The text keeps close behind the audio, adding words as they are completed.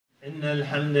إن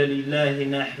الحمد لله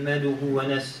نحمده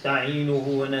ونستعينه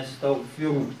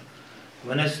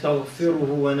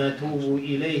ونستغفره ونتوب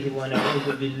إليه ونعوذ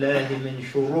بالله من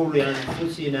شرور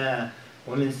أنفسنا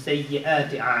ومن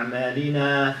سيئات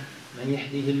أعمالنا. من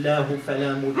يهده الله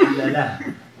فلا مضل له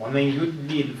ومن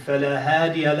يضلل فلا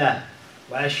هادي له.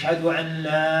 وأشهد أن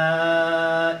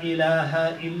لا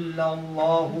إله إلا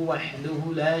الله وحده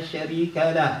لا شريك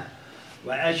له.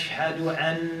 وأشهد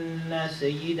أن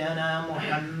سيدنا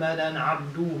محمدا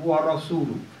عبده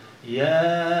ورسوله.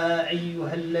 يا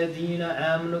أيها الذين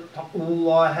آمنوا اتقوا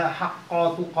الله حق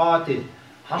تقاته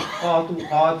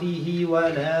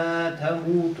ولا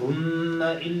تموتن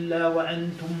إلا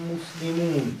وأنتم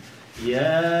مسلمون.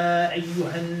 يا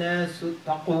أيها الناس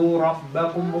اتقوا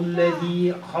ربكم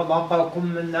الذي خلقكم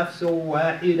من نفس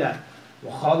واحدة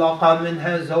وخلق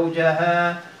منها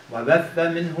زوجها وبث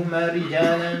منهما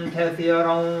رجالا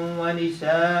كثيرا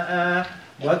ونساء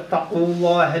واتقوا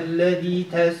الله الذي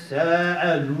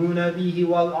تساءلون به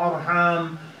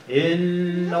والأرحام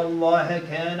إن الله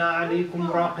كان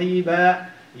عليكم رقيبا.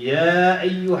 يا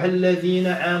أيها الذين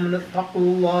آمنوا اتقوا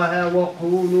الله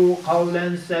وقولوا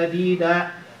قولا سديدا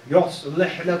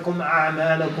يصلح لكم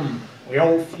أعمالكم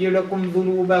ويغفر لكم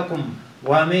ذنوبكم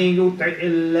ومن يطع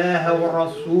الله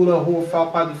ورسوله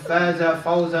فقد فاز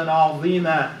فوزا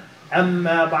عظيما.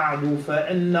 أما بعد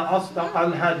فإن أصدق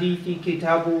الحديث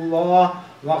كتاب الله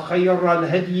وخير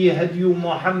الهدي هدي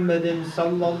محمد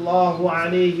صلى الله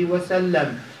عليه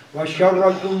وسلم وشر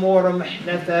الأمور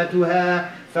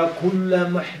محدثاتها فكل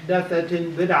محدثة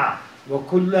بدعة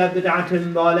وكل بدعة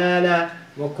ضلالة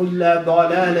وكل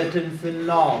ضلالة في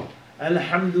النار.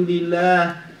 الحمد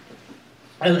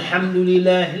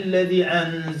لله الذي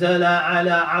أنزل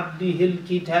على عبده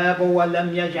الكتاب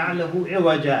ولم يجعله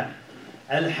عوجا.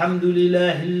 الحمد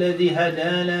لله الذي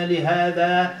هدانا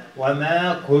لهذا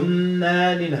وما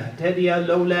كنا لنهتدي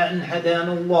لولا أن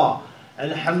هدانا الله.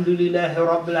 الحمد لله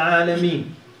رب العالمين.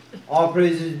 All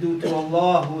praise is due to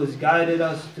Allah who has guided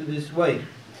us to this way,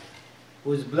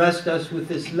 who has blessed us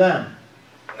with Islam,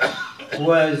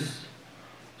 who has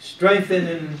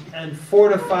strengthened and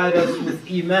fortified us with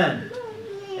Iman,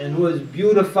 and who has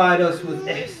beautified us with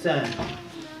Ihsan.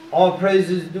 All praise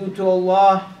is due to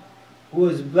Allah who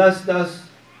has blessed us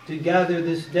to gather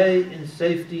this day in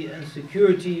safety and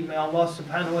security. May Allah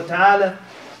subhanahu wa ta'ala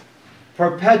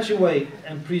perpetuate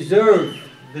and preserve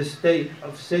the state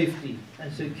of safety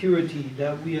and security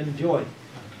that we enjoy.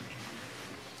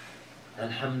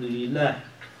 Alhamdulillah.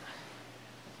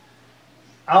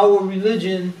 Our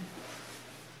religion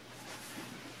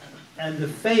and the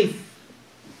faith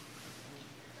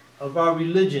of our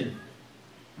religion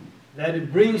that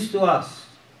it brings to us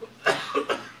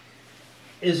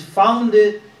is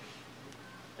founded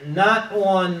not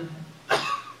on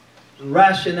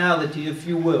rationality, if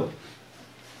you will.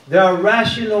 There are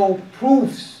rational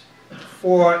proofs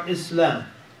for Islam.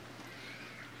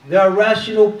 There are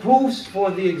rational proofs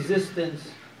for the existence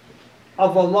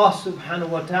of Allah subhanahu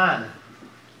wa ta'ala.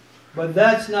 But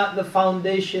that's not the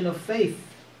foundation of faith.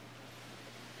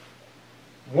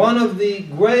 One of the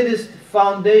greatest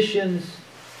foundations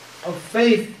of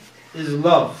faith is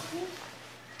love.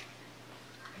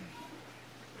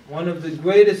 One of the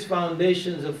greatest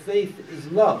foundations of faith is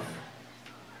love.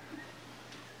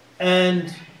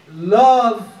 And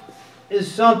love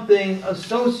is something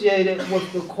associated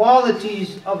with the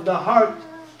qualities of the heart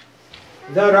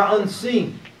that are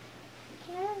unseen.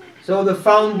 So the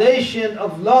foundation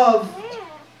of love,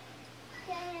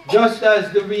 just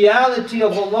as the reality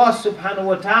of Allah subhanahu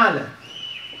wa ta'ala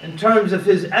in terms of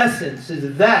His essence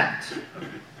is that.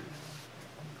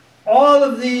 All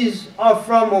of these are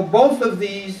from, or both of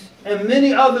these, and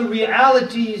many other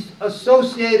realities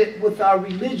associated with our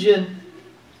religion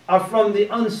are from the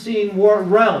unseen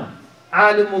realm,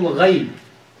 alimul ghayb.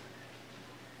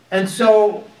 And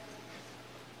so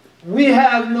we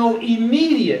have no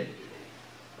immediate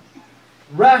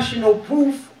rational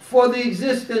proof for the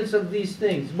existence of these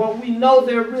things, but we know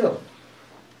they're real.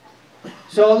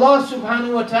 So Allah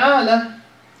subhanahu wa ta'ala,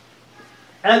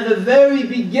 at the very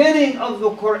beginning of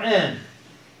the Quran,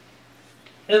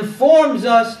 informs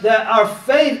us that our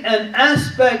faith, an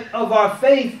aspect of our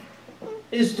faith,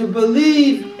 is to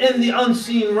believe in the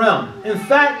unseen realm. In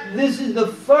fact, this is the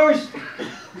first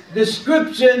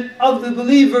description of the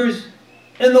believers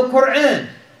in the Quran,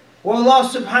 where Allah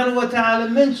subhanahu wa ta'ala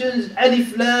mentions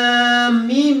Alif Lam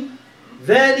Mim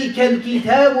ذَلِكَ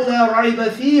الْكِتَابُ لَا رَيْبَ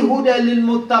فِيهِ هُدًى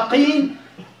لِلْمُتَّقِينَ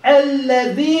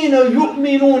الَّذِينَ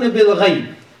يُؤْمِنُونَ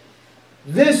بِالْغَيْبِ.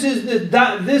 This is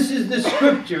the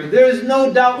scripture. There is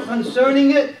no doubt concerning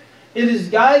it. It is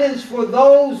guidance for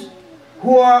those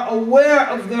who are aware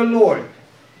of their Lord.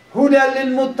 Huda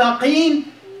lil-muttaqeen,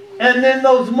 and then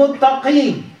those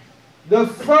muttaqeen. The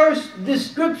first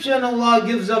description Allah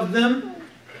gives of them,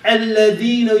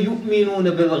 الَّذِينَ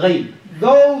يُؤْمِنُونَ بِالْغَيْبِ,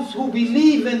 those who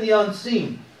believe in the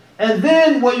unseen. And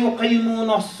then وَيُقِيمُونَ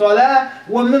الصَّلَاةِ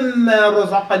وَمِمَّا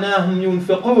رَزَقْنَاهُمْ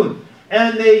يُنْفِقُونَ,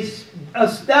 and they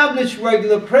establish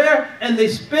regular prayer and they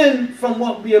spend from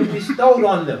what we have bestowed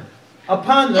on them,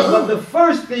 upon them. But the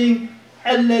first thing,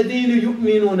 الَّذِينَ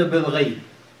يُؤْمِنُونَ بِالْغَيْبِ.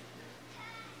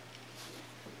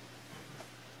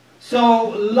 So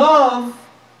love,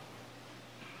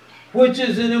 which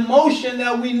is an emotion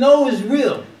that we know is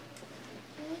real,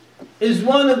 is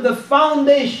one of the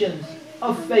foundations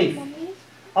of faith.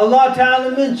 Allah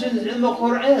Ta'ala mentions in the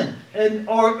Quran,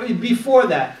 or before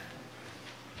that.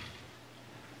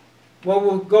 Well,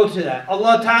 we'll go to that.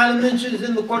 Allah Ta'ala mentions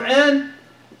in the Quran,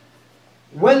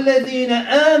 وَالَّذِينَ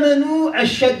آمَنُوا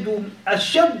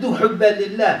أَشَدُّ حُبًّا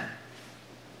لِلَّهِ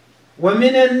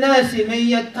وَمِنَ النَّاسِ مَن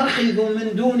يَتَّخِذُ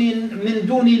مِن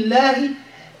دُونِ اللَّهِ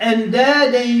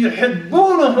أَنْدَادًا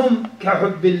يُحِبُّونَهُمْ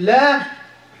كَحُبِّ اللَّهِ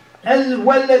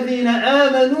وَالَّذِينَ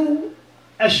آمَنُوا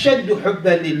أَشَدُّ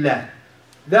حُبًّا لِلَّهِ.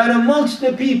 That amongst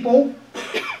the people,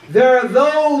 there are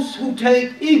those who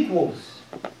take equals,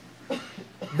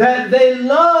 that they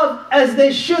love as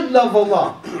they should love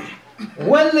Allah.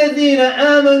 وَالَّذِينَ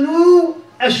آمَنُوا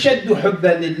أَشَدُّ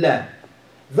حُبًّا لِلَّهِ.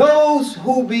 Those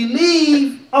who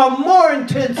believe are more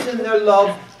intense in their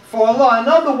love for Allah. In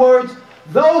other words,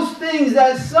 those things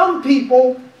that some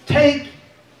people take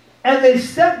and they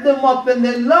set them up and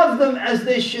they love them as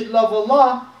they should love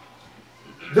Allah,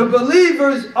 the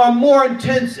believers are more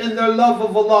intense in their love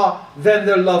of Allah than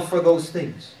their love for those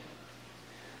things.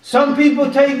 Some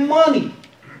people take money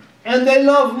and they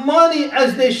love money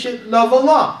as they should love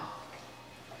Allah.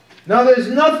 Now there's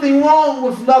nothing wrong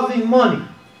with loving money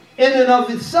in and of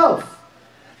itself,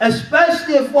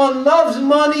 especially if one loves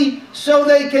money so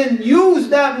they can use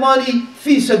that money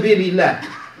fi sabilillah.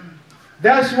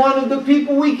 That's one of the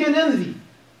people we can envy.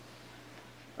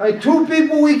 Right? Two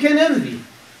people we can envy.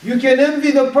 You can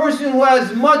envy the person who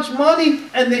has much money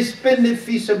and they spend it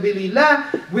fi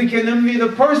sabilillah. We can envy the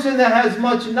person that has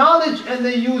much knowledge and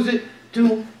they use it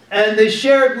and they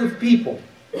share it with people.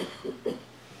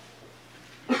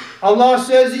 Allah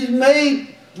says He's made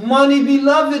money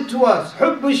beloved to us.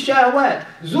 حب الشهوات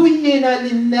زين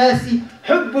للناس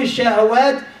حب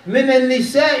الشهوات من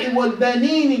النساء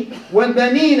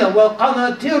والبنين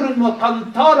والقناطير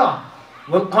المقنطرة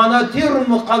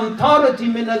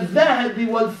من الذهب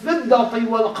والفضة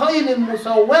والخيل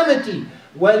المسومة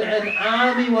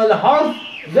والأنعام والحرث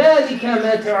ذلك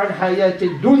متاع الحياة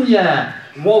الدنيا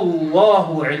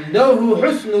والله عنده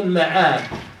حسن المآب.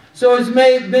 So it's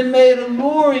been made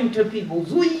alluring to people.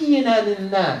 زُيِّنَ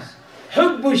لِلنَّاسِ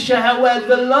حُبُّ الشَّهَوَاتِ,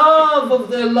 the love of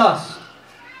their lust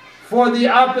for the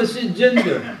opposite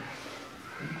gender.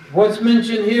 What's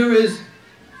mentioned here is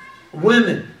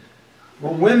women.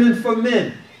 Well, women for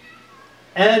men.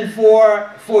 And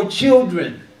for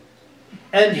children.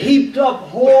 And heaped up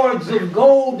hoards of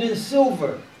gold and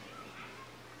silver.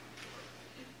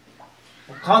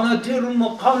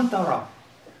 قَنَاطِيرٌ مُقَنطَرَةٌ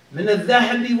من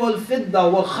الذهب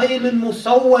والفضة والخيل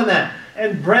المسومة,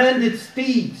 and branded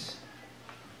steeds,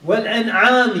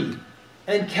 والأنعام,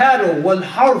 and cattle,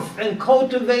 والحرث, and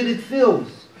cultivated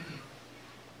fields.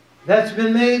 That's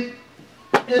been made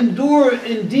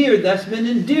endeared, that's been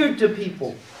endeared to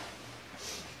people.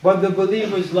 But the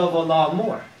believers love Allah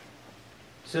more.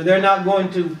 So they're not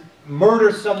going to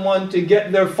murder someone to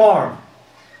get their farm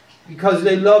because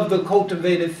they love the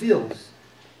cultivated fields.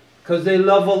 Because they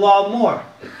love Allah more.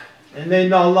 And they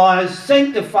know Allah has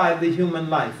sanctified the human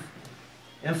life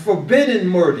and forbidden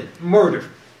murder.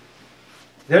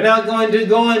 They're not going to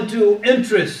go into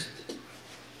interest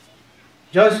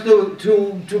just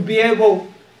to be able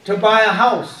to buy a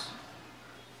house.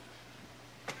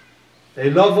 They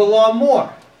love Allah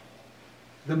more.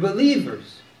 The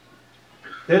believers.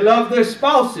 They love their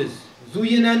spouses.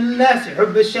 زُيِّنَ لِلنَّاسِ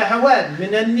حُبُّ الشَّهَوَاتِ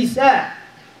مِنَ النِّسَاءِ.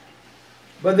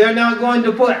 But they're not going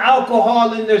to put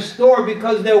alcohol in their store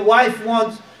because their wife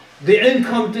wants the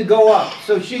income to go up.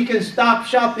 So she can stop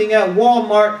shopping at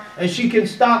Walmart and she can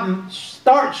start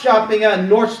shopping at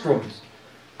Nordstrom's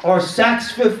or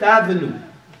Saks Fifth Avenue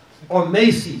or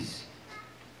Macy's.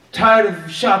 Tired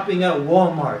of shopping at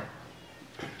Walmart.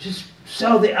 Just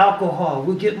sell the alcohol.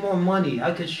 We'll get more money.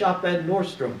 I could shop at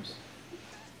Nordstrom's.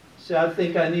 So I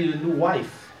think I need a new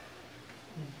wife.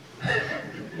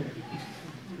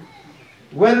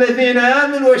 وَالَّذِينَ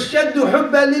آمَنُوا أَشَدُّ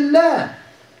حُبًّا لِلَّهِ.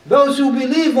 Those who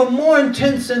believe are more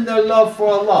intense in their love for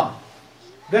Allah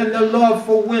than their love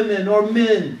for women or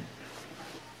men.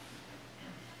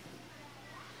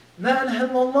 مَا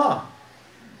أَلْهَمَ اللَّهِ.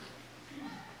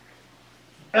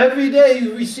 Every day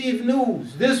you receive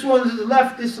news. This one's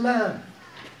left Islam.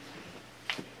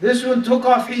 This one took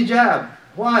off hijab.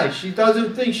 Why? She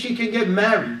doesn't think she can get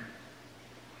married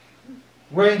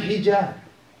wearing hijab.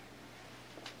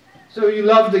 So you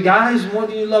love the guys more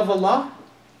than you love Allah?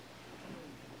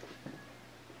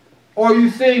 Or you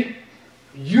think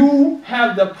you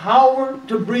have the power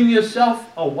to bring yourself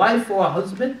a wife or a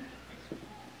husband?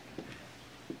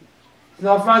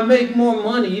 Now if I make more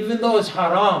money, even though it's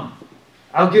haram,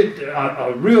 I'll get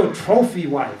a real trophy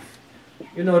wife.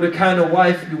 You know, the kind of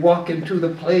wife you walk into the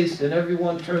place and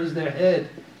everyone turns their head.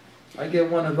 I get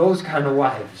one of those kind of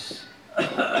wives.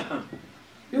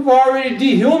 You've already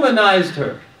dehumanized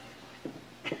her.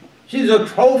 She's a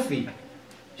trophy.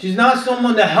 She's not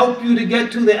someone to help you to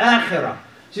get to the akhirah.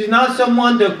 She's not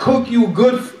someone to cook you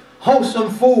good, wholesome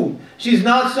food. She's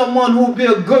not someone who will be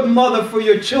a good mother for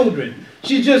your children.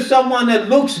 She's just someone that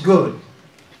looks good.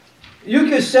 You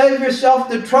can save yourself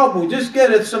the trouble. Just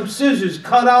get some scissors,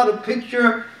 cut out a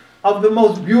picture of the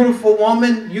most beautiful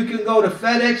woman. You can go to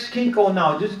FedEx, Kinko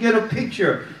now. Just get a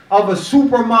picture of a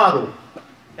supermodel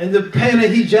and then paint a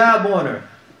hijab on her.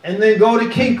 And then go to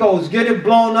Kinko's, get it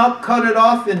blown up, cut it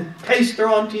off, and paste her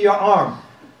onto your arm.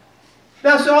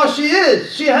 That's all she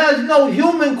is. She has no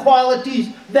human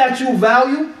qualities that you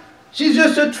value. She's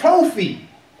just a trophy.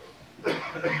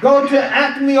 Go to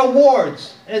Acme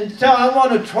Awards and tell, I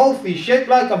want a trophy shaped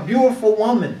like a beautiful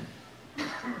woman.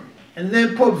 And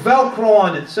then put Velcro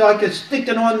on it so I can stick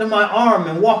it onto my arm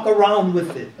and walk around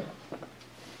with it.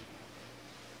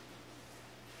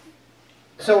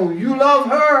 So you love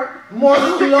her more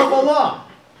than you love Allah.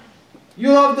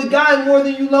 You love the guy more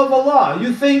than you love Allah.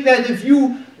 You think that if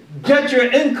you get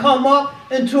your income up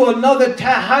into another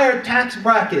higher tax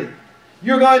bracket,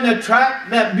 you're going to attract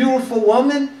that beautiful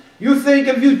woman? You think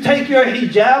if you take your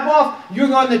hijab off, you're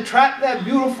going to attract that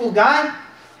beautiful guy?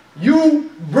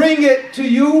 You bring it to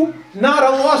you, not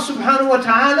Allah subhanahu wa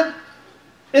ta'ala.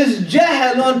 It's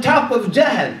jahl on top of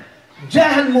jahl.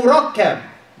 Jahl murakkab.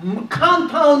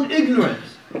 Compound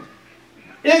ignorance.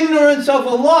 Ignorance of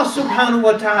Allah subhanahu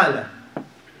wa ta'ala.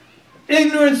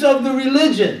 Ignorance of the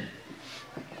religion.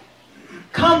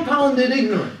 Compounded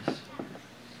ignorance.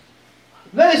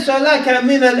 لَيْسَ لَكَ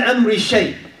مِنَ الْأَمْرِ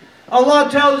شَيْءٍ. Allah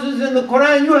tells us in the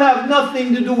Quran, you have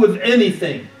nothing to do with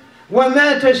anything.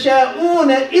 وَمَا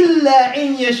تَشَاءُونَ إِلَّا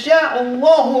إِن يَشَاءَ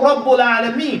اللَّهُ رَبُّ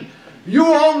الْعَالَمِينَ.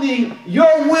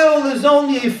 Your will is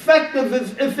only effective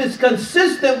if it's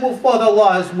consistent with what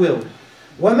Allah has willed.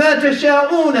 وَمَا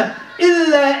تَشَاءُونَ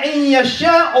إِلَّا إِن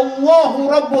يَشَاءَ اللَّهُ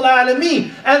رَبُّ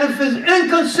الْعَالَمِينَ. And if it's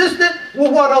inconsistent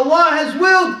with what Allah has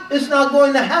willed, it's not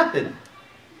going to happen.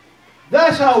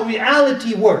 That's how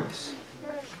reality works.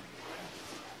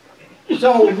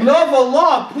 So love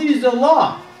Allah, please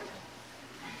Allah.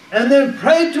 And then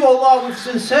pray to Allah with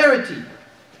sincerity.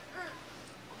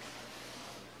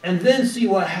 And then see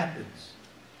what happens.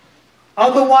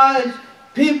 Otherwise,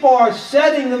 people are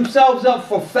setting themselves up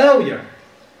for failure.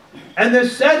 And they're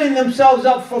setting themselves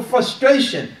up for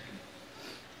frustration.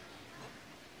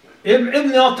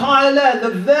 Ibn al-Ta'ala,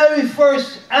 the very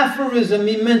first aphorism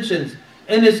he mentions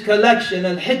in his collection,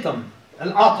 Al-Hikam,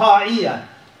 Al-Ata'iyah,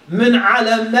 من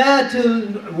علامات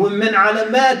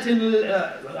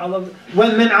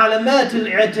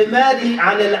الاعتماد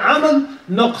على العمل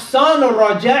نقصان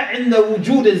الرجاء عند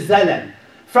وجود الزلل.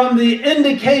 From the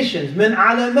indications, من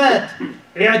علامات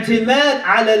اعتماد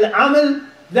على العمل,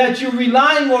 that you're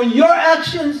relying on your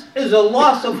actions is a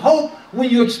loss of hope when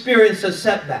you experience a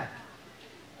setback.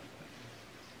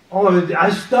 Oh, I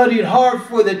studied hard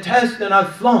for the test and I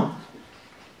flunked.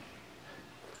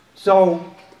 So,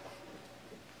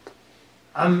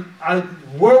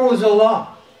 where was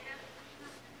Allah?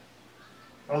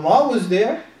 Allah was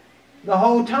there the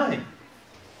whole time.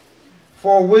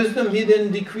 For wisdom, He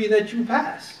didn't decree that you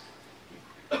pass.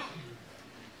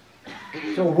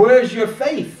 So where's your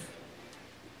faith?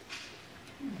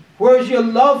 Where's your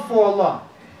love for Allah?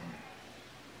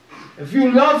 If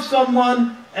you love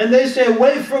someone and they say,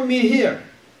 wait for me here,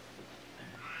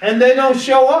 and they don't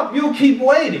show up, you keep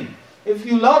waiting. If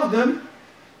you love them,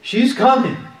 she's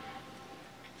coming.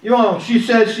 You know, she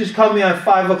says she's coming at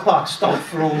 5 o'clock.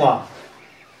 Astaghfirullah.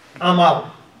 I'm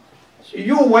out. So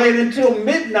you wait until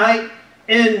midnight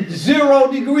in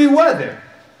 0-degree weather.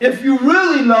 If you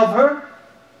really love her,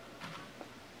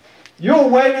 you'll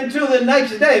wait until the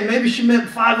next day. Maybe she meant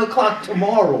 5 o'clock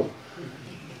tomorrow.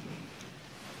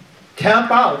 Camp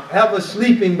out. Have a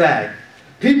sleeping bag.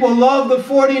 People love the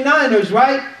 49ers,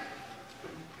 right?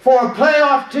 For a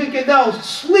playoff ticket, they'll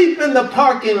sleep in the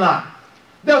parking lot.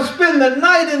 They'll spend the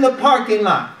night in the parking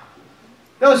lot.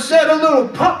 They'll set a little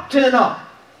pup tent up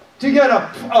to get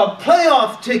a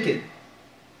playoff ticket.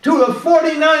 to the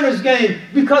 49ers game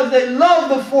because they love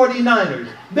the 49ers.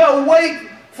 They'll wait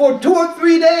for 2 or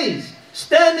 3 days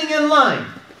standing in line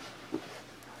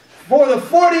for the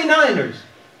 49ers.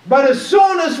 But as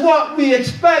soon as what we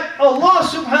expect Allah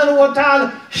subhanahu wa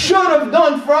ta'ala should have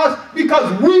done for us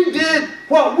because we did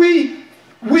what we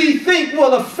think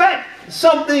will affect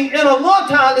something in Allah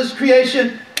ta'ala's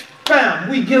creation, bam,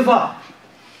 we give up.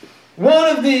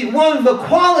 One of the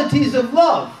qualities of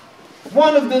love,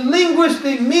 one of the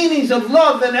linguistic meanings of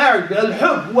love in Arabic,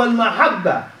 al-hub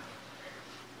wal-mahabba,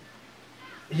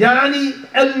 yani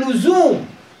al-luzum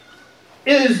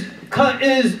is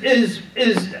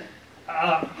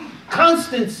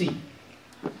constancy.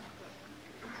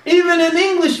 Even in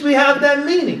English we have that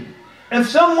meaning. If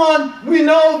someone, we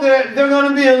know they're going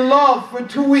to be in love for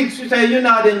 2 weeks, you say, you're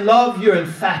not in love, you're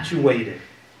infatuated.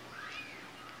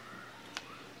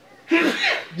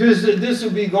 This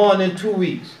will be gone in 2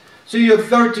 weeks. So your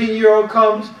 13-year-old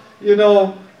comes, you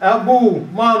know, Abu,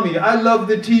 Mommy, I love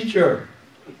the teacher.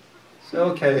 So,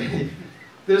 okay,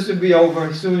 this will be over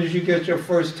as soon as you get your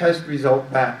first test result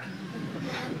back.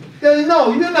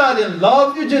 No, you're not in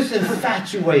love, you're just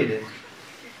infatuated.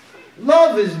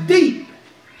 Love is deep.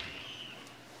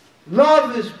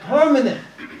 Love is permanent.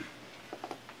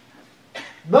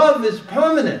 Love is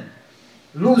permanent.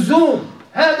 لزوم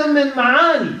هذا من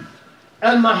معاني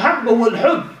المحبة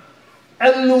والحب.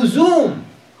 اللزوم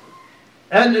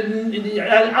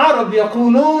العرب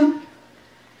يقولون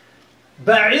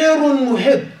بعير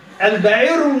محب.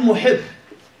 البعير المحب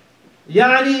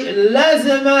يعني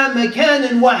لازم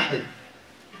مكان واحد.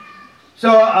 So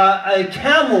a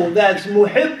camel that's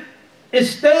muhib, it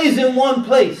stays in one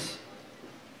place.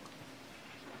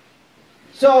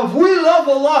 So if we love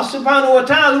Allah subhanahu wa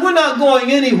ta'ala, we're not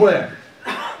going anywhere.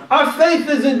 Our faith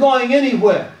isn't going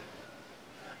anywhere.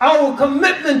 Our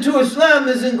commitment to Islam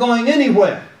isn't going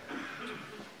anywhere.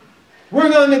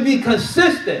 We're going to be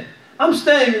consistent. I'm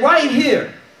staying right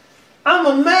here. I'm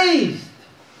amazed.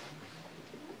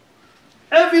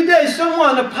 Every day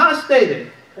someone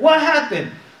apostated. What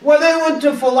happened? Well, they went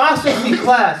to philosophy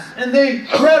class and they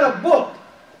read a book.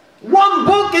 One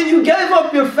book and you gave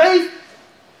up your faith?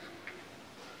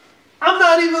 I'm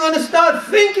not even going to start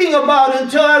thinking about it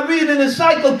until I read an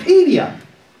encyclopedia.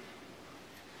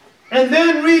 And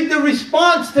then read the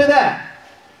response to that.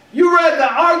 You read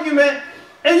the argument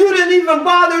and you didn't even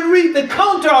bother to read the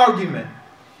counter-argument.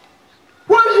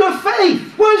 Where's your faith?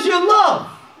 Where's your love?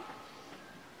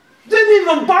 Didn't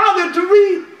even bother to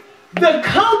read the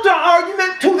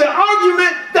counter-argument to the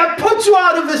argument that puts you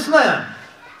out of Islam.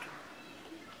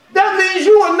 That means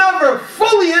you were never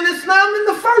fully in Islam in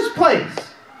the first place.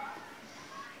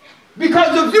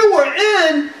 Because if you were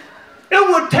in, it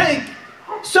would take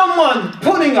someone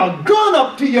putting a gun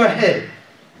up to your head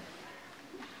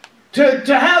to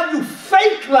have you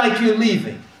fake like you're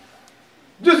leaving.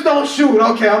 Just don't shoot.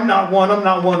 Okay, I'm not one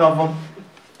of them.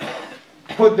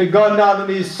 Put the gun down and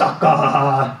he's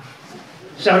sucker.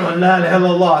 Shadu an la ilaha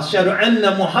illallah. Shadu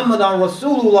anna Muhammadan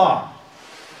Rasulullah.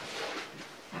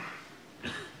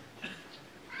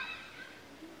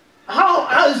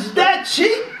 How is that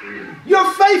cheap? Your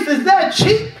faith is that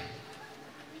cheap?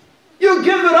 You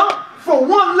give it up for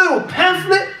one little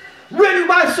pamphlet written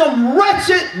by some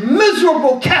wretched,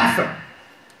 miserable kafir.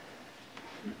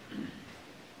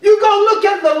 You go look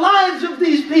at the lives of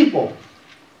these people.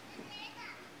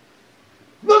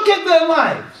 Look at their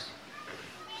lives.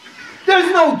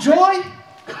 There's no joy.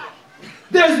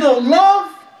 There's no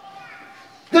love.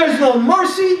 There's no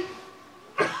mercy.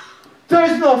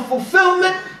 There's no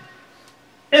fulfillment.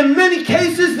 In many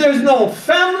cases, there's no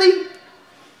family,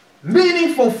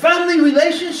 meaningful family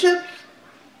relationships.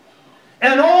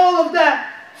 And all of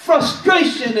that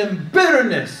frustration and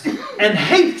bitterness and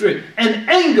hatred and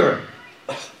anger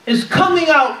is coming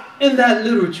out in that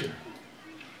literature.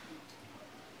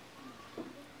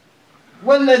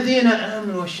 وَالَّذِينَ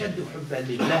آمَنُوا أَشَدُّ حُبًّا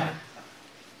لِلَّهِ.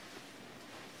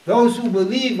 Those who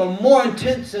believe are more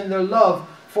intense in their love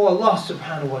for Allah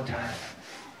subhanahu wa ta'ala.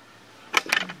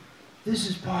 This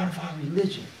is part of our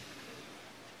religion.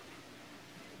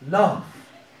 Love.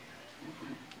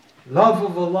 Love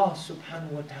of Allah subhanahu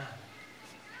wa ta'ala.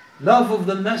 Love of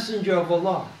the Messenger of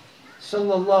Allah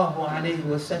sallallahu alayhi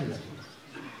wa sallam.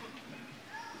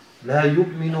 لا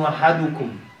يؤمن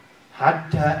أحدكم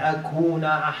حتى أكون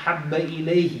أحب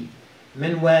إليه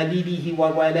من والده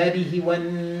وولده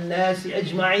والناس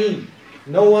أجمعين.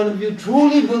 No one of you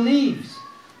truly believes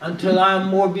until I am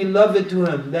more beloved to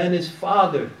him than his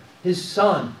father, his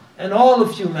son, and all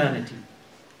of humanity.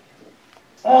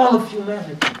 All of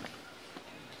humanity.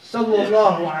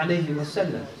 Sallallahu alayhi wa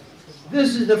sallam.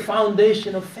 This is the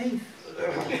foundation of faith.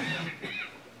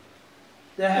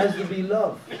 There has to be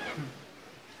love.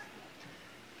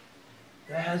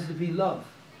 There has to be love.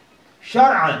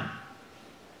 شرعا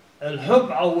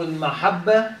الحب أو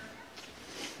المحبة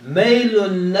ميل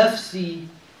النفس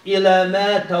إلى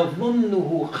ما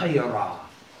تظنه خيرا.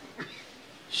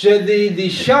 So the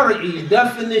Shari'i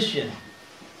definition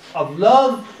of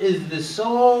love is the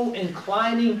soul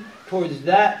inclining towards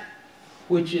that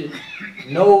which it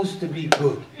knows to be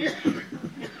good.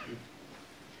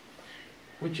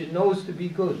 Which it knows to be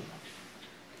good.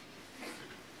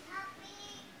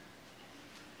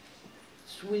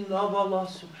 So we love Allah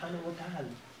subhanahu wa ta'ala.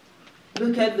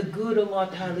 Look at the good Allah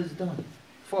ta'ala has done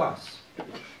for us.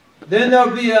 Then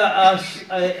there'll be a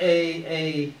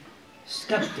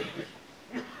skeptic.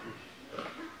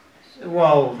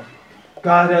 Well,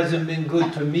 God hasn't been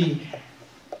good to me.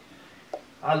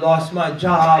 I lost my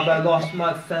job, I lost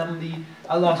my family,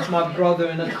 I lost my brother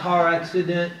in a car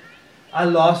accident, I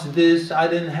lost this, I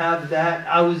didn't have that,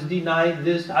 I was denied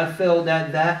this, I failed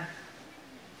at that.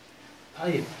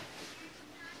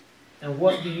 And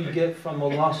what do you get from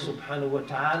Allah subhanahu wa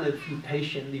ta'ala if you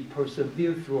patiently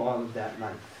persevere through all of that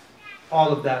life,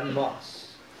 all of that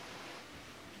loss?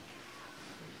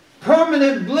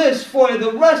 Permanent bliss for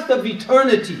the rest of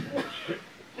eternity.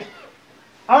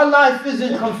 Our life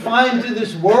isn't confined to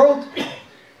this world.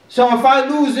 So if I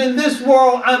lose in this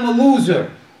world, I'm a loser.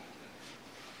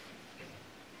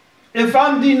 If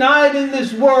I'm denied in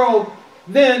this world,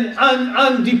 then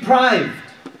I'm deprived.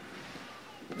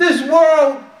 This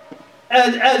world,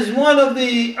 as one of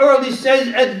the early says,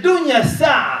 ad-dunya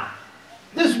sa'a.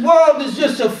 This world is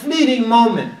just a fleeting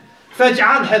moment.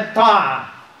 فَاجْعَلْهَا الطَّاعَةِ.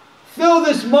 Fill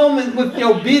this moment with the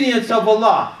obedience of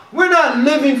Allah. We're not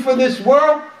living for this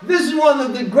world. This is one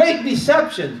of the great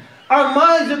deceptions. Our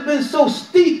minds have been so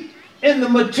steeped in the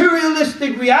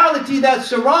materialistic reality that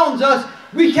surrounds us,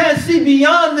 we can't see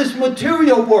beyond this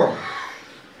material world.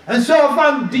 And so if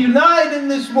I'm denied in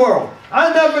this world,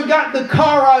 I never got the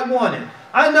car I wanted.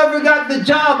 I never got the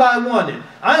job I wanted.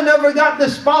 I never got the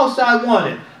spouse I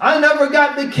wanted. I never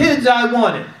got the kids I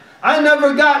wanted. I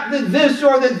never got the this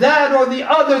or the that or the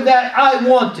other that I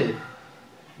wanted.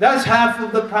 That's half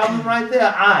of the problem right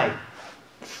there.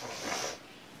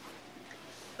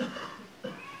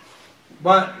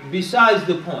 But besides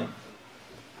the point.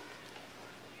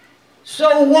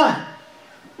 So what?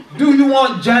 Do you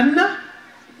want Jannah?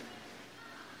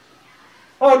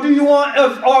 Or do you want,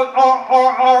 or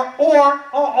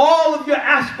all of your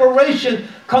aspiration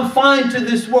confined to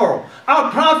this world? Our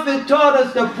Prophet taught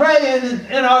us to pray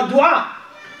in our dua.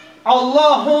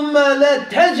 Allahumma la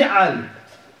taj'al.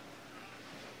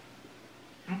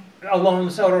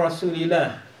 Allahumma salli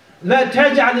rasulillah. La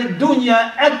taj'al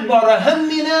ad-dunya akbar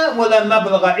hammina wa la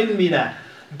mablagha ilmina.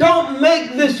 Don't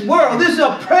make this world, this is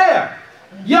a prayer.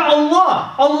 Ya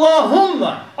Allah,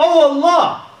 Allahumma, oh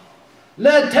Allah.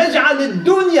 لا تجعل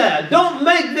الدنيا. Don't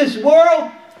make this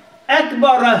world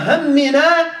أكبر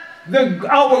همنا,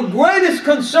 our greatest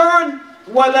concern,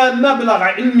 ولا مبلغ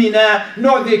علمنا,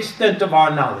 nor the extent of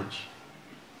our knowledge.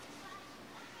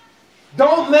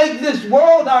 Don't make this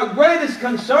world our greatest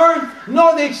concern,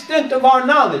 nor the extent of our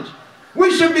knowledge.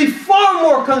 We should be far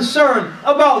more concerned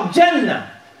about Jannah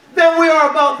than we are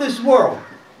about this world.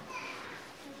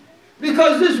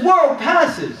 Because this world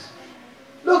passes.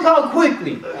 Look how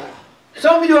quickly.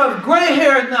 Some of you have gray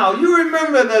hair now. You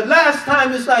remember the last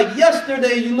time, it's like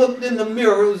yesterday you looked in the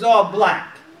mirror, it was all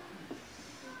black.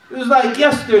 It was like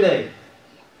yesterday.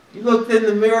 You looked in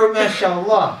the mirror,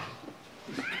 mashallah.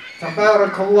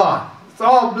 Tabarakallah. It's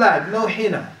all black, no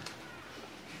henna.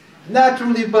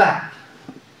 Naturally black.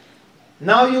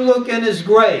 Now you look and it's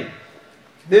gray.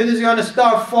 Then it's going to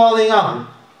start falling out.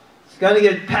 It's going to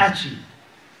get patchy.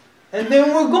 And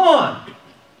then we're gone.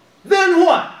 Then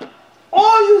what?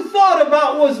 All you thought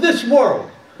about was this world.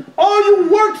 All you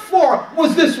worked for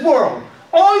was this world.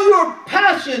 All your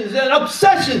passions and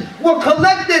obsessions were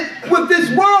collected with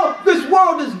this world. This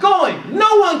world is going.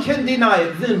 No one can deny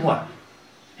it. Then what?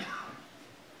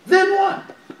 Then what?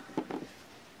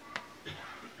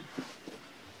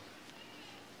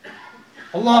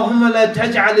 Allahumma la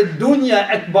taj'al ad-dunya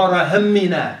akbara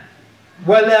hammina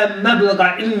wa la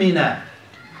mablagha ilmina.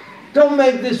 Don't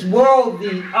make this world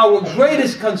our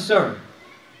greatest concern,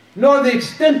 nor the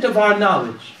extent of our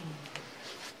knowledge.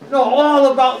 No,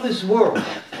 all about this world.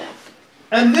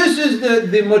 And this is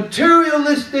the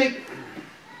materialistic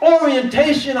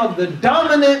orientation of the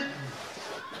dominant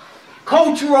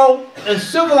cultural and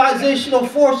civilizational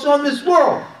force on this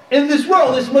world. In this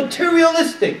world, it's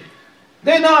materialistic.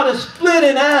 They know how to split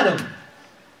an atom.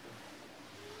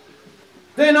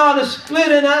 They know how to split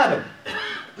an atom.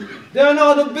 They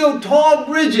know how to build tall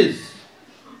bridges.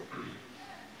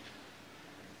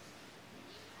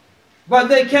 but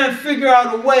they can't figure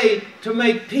out a way to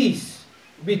make peace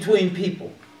between people.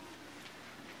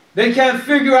 They can't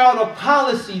figure out a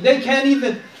policy. They can't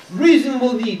even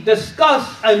reasonably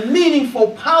discuss a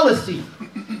meaningful policy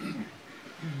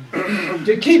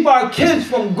to keep our kids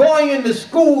from going into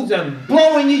schools and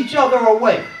blowing each other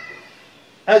away,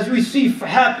 as we see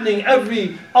happening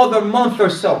every other month or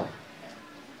so.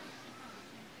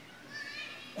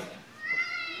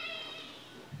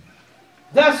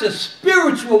 That's a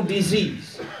spiritual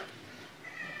disease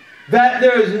that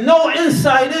there is no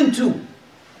insight into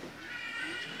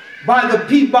by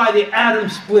the atom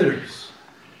splitters.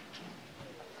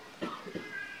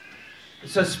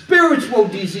 It's a spiritual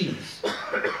disease.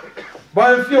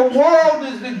 But if your world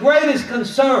is the greatest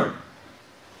concern,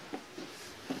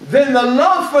 then the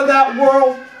love for that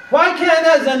world, why can't,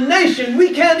 as a nation,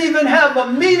 we can't even have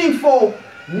a meaningful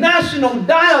national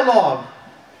dialogue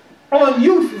on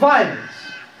youth violence?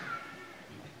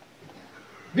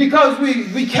 Because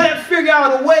we can't figure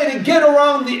out a way to get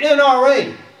around the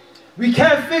NRA. We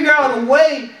can't figure out a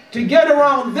way to get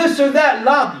around this or that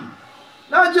lobby.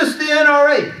 Not just the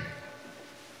NRA.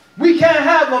 We can't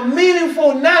have a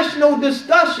meaningful national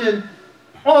discussion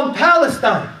on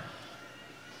Palestine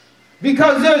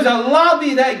because there's a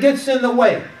lobby that gets in the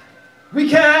way. We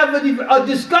can't have a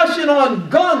discussion on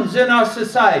guns in our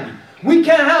society. We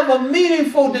can't have a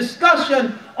meaningful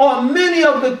discussion on many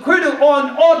of the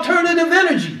on alternative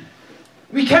energy.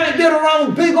 We can't get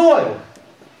around big oil.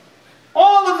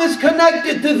 All of it's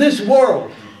connected to this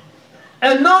world.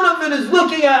 And none of it is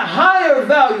looking at higher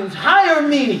values, higher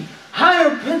meaning,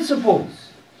 higher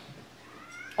principles.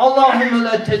 Allahumma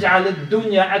la taj'al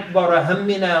ad-dunya akbara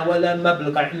hammina wa la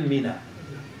mablagha ilmina.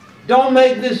 Don't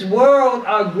make this world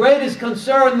our greatest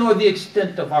concern nor the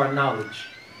extent of our knowledge.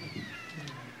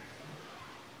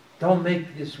 Don't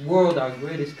make this world our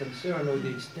greatest concern or the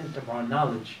extent of our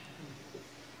knowledge.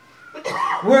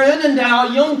 We're in into our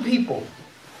young people.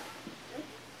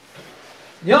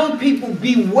 Young people,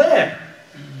 beware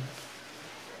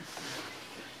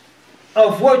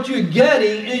of what you're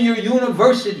getting in your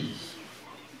universities.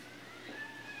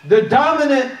 The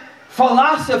dominant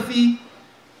philosophy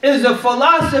is a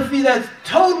philosophy that's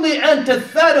totally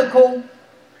antithetical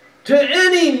to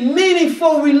any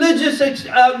meaningful religious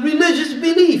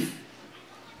belief.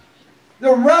 The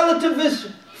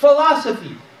relativist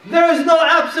philosophy. There is no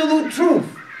absolute truth.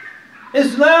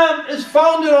 Islam is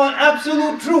founded on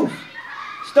absolute truth,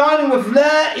 starting with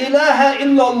La ilaha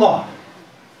illallah.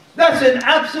 That's an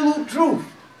absolute truth.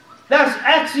 That's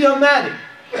axiomatic.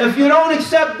 If you don't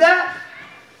accept that,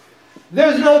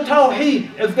 there's no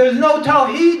tawheed. If there's no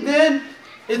tawheed, then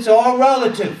it's all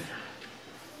relative.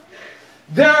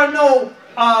 There are no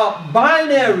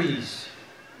binaries.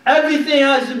 Everything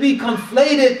has to be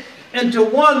conflated into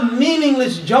one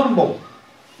meaningless jumble.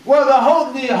 Well,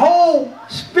 the whole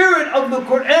spirit of the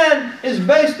Quran is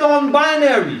based on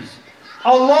binaries.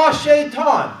 Allah,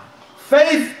 shaitan.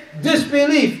 Faith,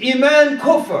 disbelief. Iman,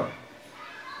 kufr.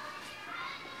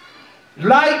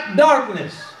 Light,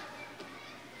 darkness.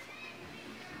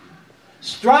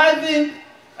 Striving,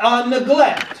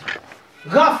 neglect.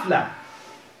 Ghafla.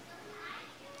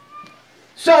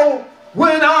 So,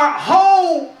 when our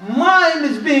whole mind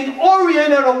is being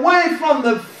oriented away from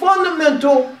the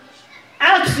fundamental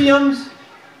axioms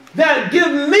that give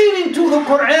meaning to the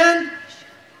Quran,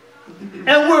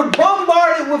 and we're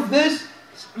bombarded with this,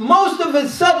 most of it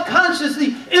subconsciously,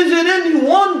 is it any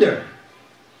wonder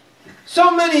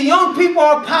so many young people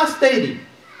are apostating?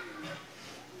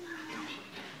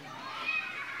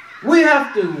 We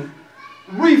have to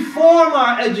reform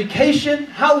our education,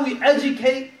 how we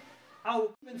educate, how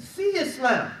we even see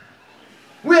Islam.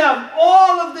 We have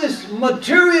all of this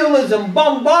materialism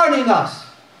bombarding us,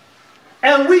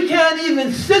 and we can't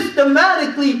even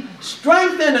systematically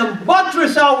strengthen and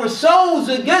buttress our souls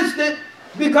against it,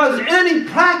 because any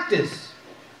practice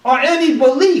or any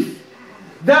belief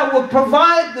that will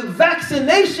provide the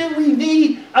vaccination we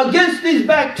need against these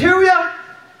bacteria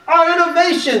are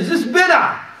innovations. It's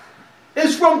bid'ah.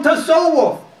 It's from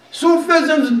tasawwuf.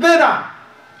 Sufism's bid'ah.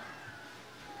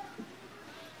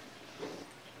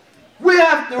 We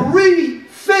have to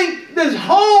rethink this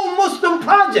whole Muslim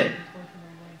project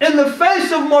in the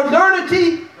face of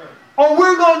modernity, or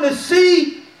we're going to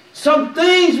see some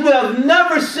things we have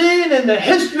never seen in the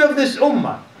history of this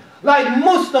ummah. Like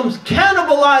Muslims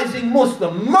cannibalizing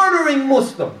Muslims, murdering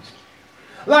Muslims.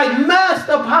 Like mass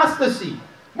apostasy.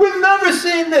 We've never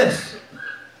seen this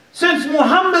since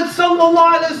Muhammad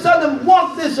sallallahu alaihi wasallam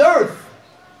walked this earth.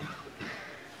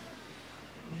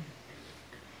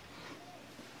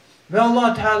 May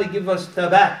Allah Ta'ala give us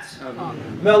tabat.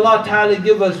 May Allah Ta'ala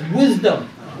give us wisdom.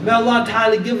 May Allah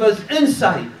Ta'ala give us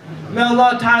insight. May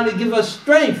Allah Ta'ala give us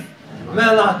strength. May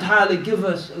Allah Ta'ala give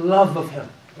us love of Him.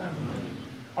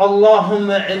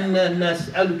 Allahumma inna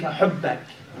nas'aluka hubbak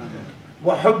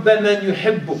wa hubba man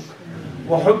yuhibbuk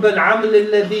wa hubba al-amal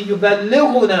alladhi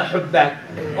yuballighuna hubbak.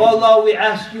 Oh Allah, we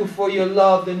ask you for your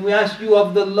love, and we ask you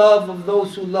of the love of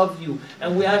those who love you,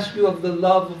 and we ask you of the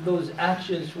love of those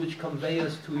actions which convey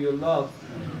us to your love.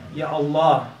 Ya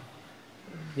Allah,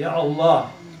 Ya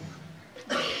Allah,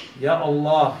 Ya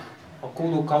Allah.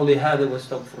 أقول قولي هذا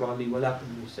واستغفر لي ولكم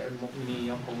ولسائر المؤمنين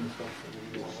يا قوم استغفروا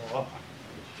الله.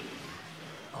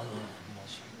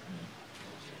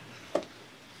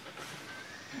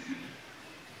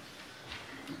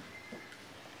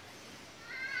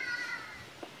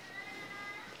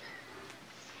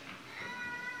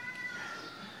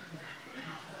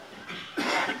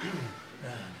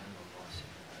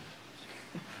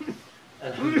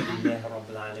 الحمد لله رب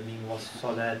العالمين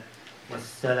والصلاة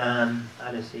والسلام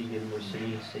على سيد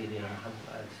المرسلين سيدنا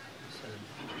محمد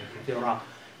كثيرا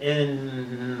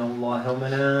إن الله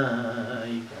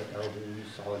وملائكته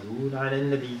يصلون على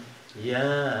النبي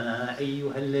يا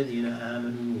أيها الذين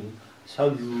آمنوا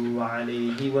صلوا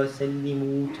عليه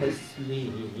وسلموا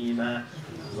تسليما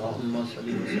اللهم صل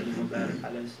وسلم وبارك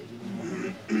على سيدنا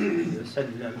محمد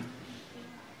وسلم.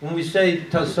 When we say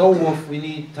tasawwuf, we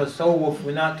need tasawwuf.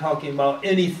 We're not talking about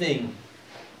anything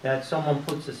that someone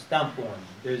puts a stamp on.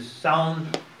 There's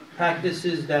sound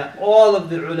practices that all of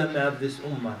the ulama of this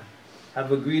ummah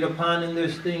have agreed upon, and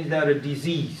there's things that are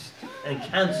diseased and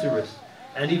cancerous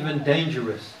and even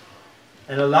dangerous.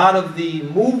 And a lot of the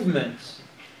movements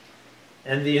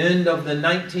and the end of the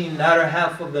latter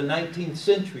half of the 19th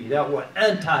century that were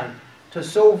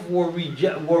anti-tasawwuf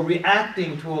were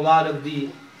reacting to a lot of the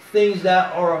things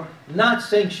that are not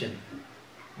sanctioned.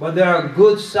 But there are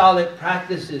good, solid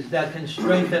practices that can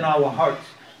strengthen our hearts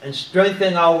and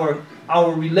strengthen our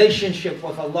relationship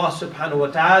with Allah subhanahu wa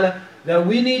ta'ala that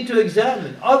we need to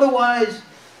examine. Otherwise,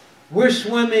 we're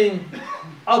swimming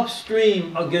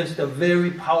upstream against a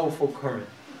very powerful current.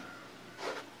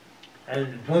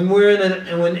 And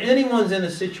when anyone's in a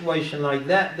situation like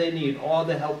that, they need all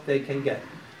the help they can get.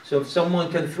 So if someone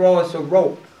can throw us a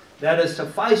rope, that'll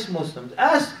suffice Muslims.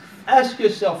 Ask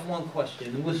yourself one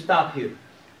question, and we'll stop here,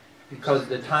 because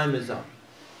the time is up.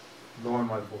 Lower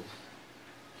my voice.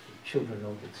 The children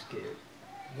don't get scared.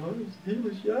 No, he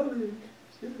was yelling.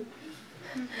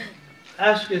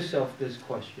 Ask yourself this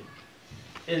question.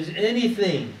 Is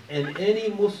anything in any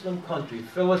Muslim country,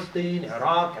 Palestine,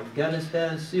 Iraq,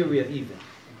 Afghanistan, Syria even,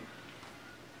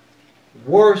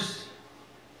 worse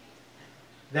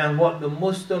than what the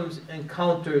Muslims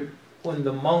encountered when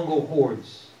the Mongol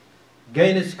hordes,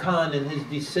 Genghis Khan and his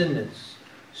descendants,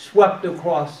 swept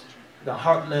across the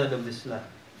heartland of Islam?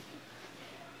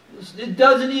 It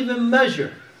doesn't even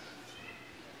measure.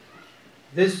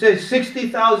 They say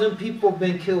 60,000 people have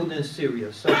been killed in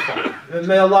Syria so far. And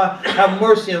may Allah have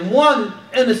mercy. And one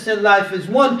innocent life is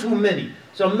one too many.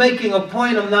 So I'm making a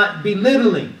point, I'm not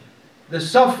belittling the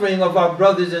suffering of our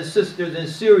brothers and sisters in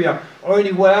Syria or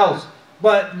anywhere else.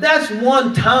 But that's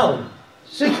one town.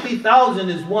 60,000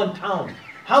 is one town.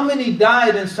 How many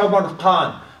died in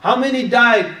Samarkand? How many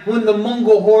died when the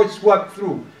Mongol horde swept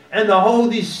through? And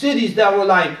these cities that were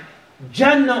like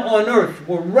Jannah on earth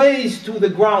were razed to the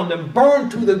ground and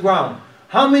burned to the ground.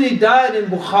 How many died in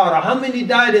Bukhara? How many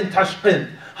died in Tashkent?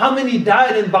 How many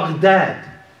died in Baghdad?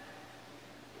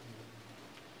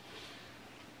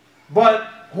 But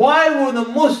why were the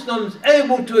Muslims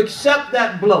able to accept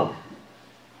that blow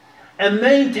and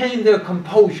maintain their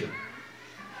composure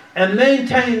and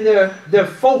maintain their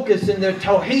focus and their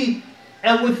tawheed,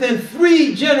 and within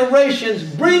 3 generations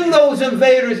bring those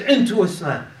invaders into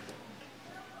Islam?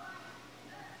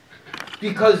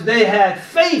 Because they had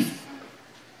faith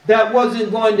that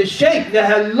wasn't going to shake. They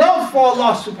had love for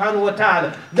Allah subhanahu wa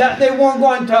ta'ala, that they weren't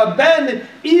going to abandon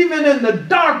even in the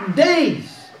dark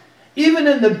days. Even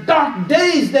in the dark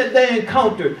days that they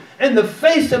encountered in the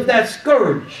face of that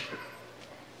scourge.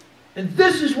 And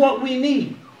this is what we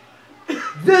need.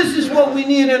 This is what we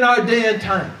need in our day and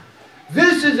time.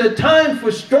 This is a time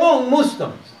for strong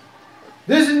Muslims.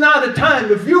 This is not a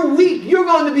time, if you're weak, you're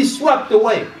going to be swept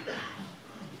away.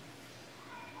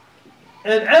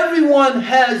 And everyone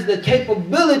has the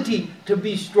capability to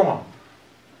be strong.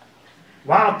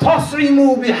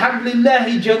 وَاعْتَصِمُوا بِحَبْلِ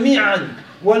اللَّهِ جَمِيعًا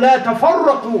وَلَا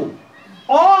تَفَرَّقُوا.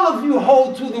 All of you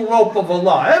hold to the rope of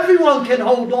Allah. Everyone can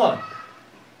hold on.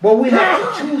 But we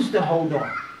have to choose to hold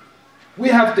on. We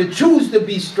have to choose to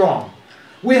be strong.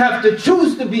 We have to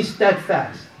choose to be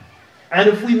steadfast. And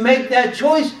if we make that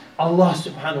choice, Allah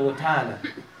subhanahu wa ta'ala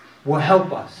will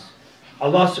help us.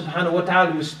 Allah subhanahu wa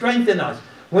ta'ala will strengthen us.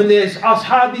 when the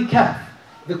Ashabi Kahf,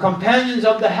 the companions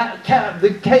of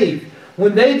the cave,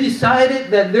 when they decided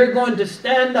that they're going to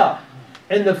stand up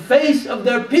in the face of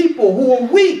their people who were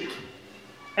weak,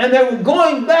 and they were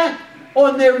going back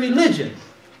on their religion.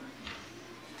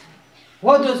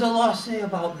 What does Allah say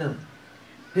about them?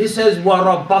 He says,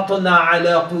 وَرَبَّطْنَا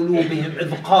عَلَىٰ قُلُوبِهِمْ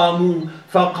إِذْ قَامُوا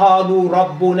فَقَالُوا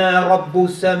رَبُّنَا رَبُّ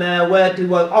السَّمَاوَاتِ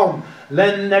وَالْأَرْضِ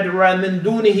لَن نَدْعُوَ مِن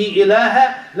دُونِهِ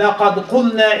إِلَٰهًا لَقَدْ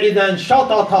قُلْنَا إِذًا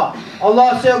شَطَطًا.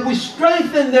 Allah said, we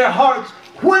strengthened their hearts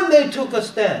when they took a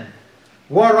stand.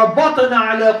 وَرَبَّطْنَا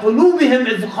عَلَىٰ قُلُوبِهِمْ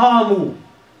إِذْ قَامُوا.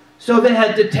 So they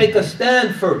had to take a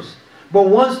stand first. But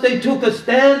once they took a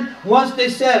stand, once they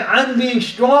said, I'm being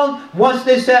strong, once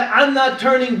they said, I'm not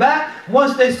turning back,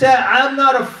 once they said, I'm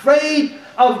not afraid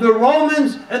of the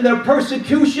Romans and their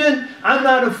persecution, I'm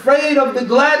not afraid of the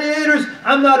gladiators,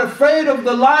 I'm not afraid of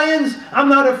the lions, I'm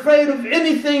not afraid of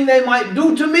anything they might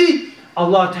do to me,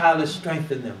 Allah Ta'ala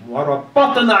strengthened them.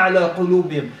 وَرَبَّطْنَا عَلَىٰ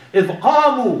قُلُوبِهِمْ إِذْ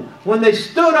قَامُوا. When they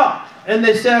stood up and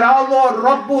they said, our Lord,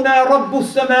 رَبُّنَا رَبُّ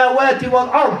السَّمَاوَاتِ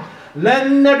وَالْأَرْضِ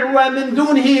لَن نَدْعُوَ مِن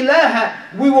دُونِهِ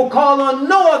إِلَٰهًا. We will call on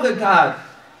no other God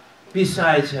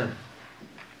besides Him,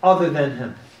 other than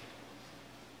Him.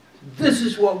 This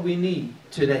is what we need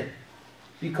today,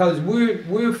 because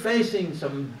we're facing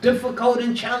some difficult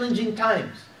and challenging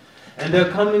times, and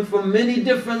they're coming from many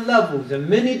different levels and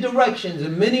many directions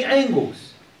and many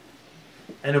angles.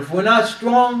 And if we're not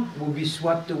strong, we'll be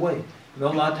swept away. May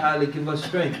Allah Ta'ala give us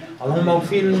strength. Allahumma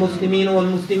ufir al-muslimin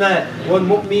wal-muslimat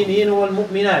wal-mu'minin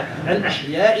wal-mu'minat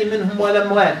al-ahya'i minhum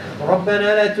wal-amwat.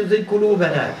 Rabbana la tuzigh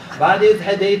qulubana ba'da idh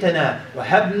hadaytana wa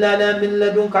hab lana min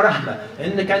ladunka rahma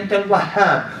innaka antal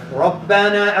wahhab.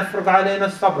 ربنا أفرغ علينا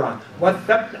الصبر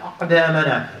وثبت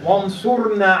أقدامنا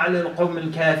وانصرنا على القوم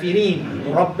الكافرين.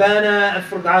 ربنا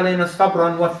أفرغ علينا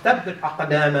الصبر وثبت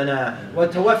أقدامنا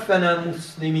وتوفنا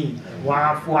مسلمين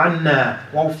واعف عنا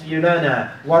واغفر لنا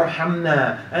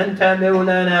وارحمنا أنت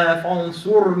مولانا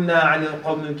فانصرنا على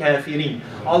القوم الكافرين.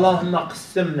 اللهم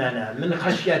اقسم لنا من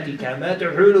خشيتك ما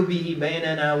تحول به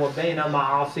بيننا وبين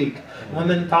معاصيك،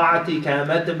 ومن طاعتك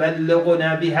ما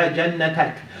تبلغنا بها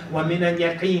جنتك، ومن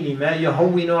اليقين ما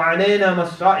يهون علينا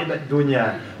مصائب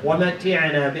الدنيا،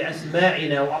 ومتعنا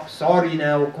بأسماعنا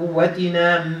وأبصارنا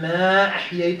وقوتنا ما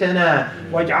أحييتنا،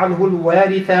 واجعله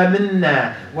الوارث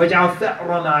منا، واجعل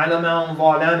ثأرنا على من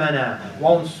ظلمنا،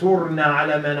 وانصرنا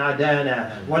على من عادانا،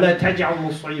 ولا تجعل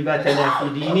مصيبتنا في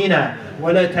ديننا،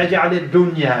 ولا تجعل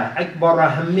الدنيا أكبر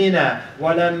همنا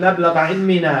ولا مبلغ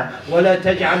علمنا، ولا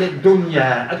تجعل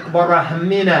الدنيا أكبر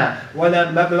همنا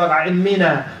ولا مبلغ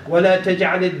علمنا، ولا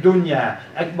تجعل الدنيا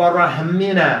أكبر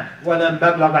همنا ولا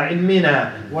مبلغ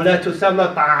علمنا، ولا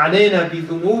تسلط علينا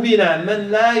بذنوبنا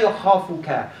من لا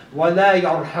يخافك ولا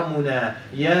يرحمنا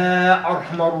يا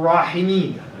أرحم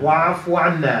الراحمين. واعف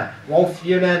عنا واغفر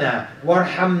لنا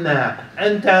وارحمنا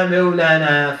أنت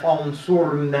مولانا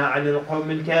فانصرنا على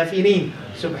القوم الكافرين.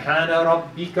 سبحان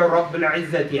ربك رب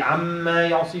العزة عما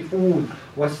يصفون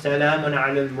والسلام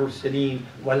على المرسلين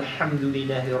والحمد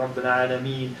لله رب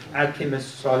العالمين. أقم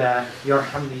الصلاة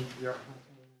يرحمني.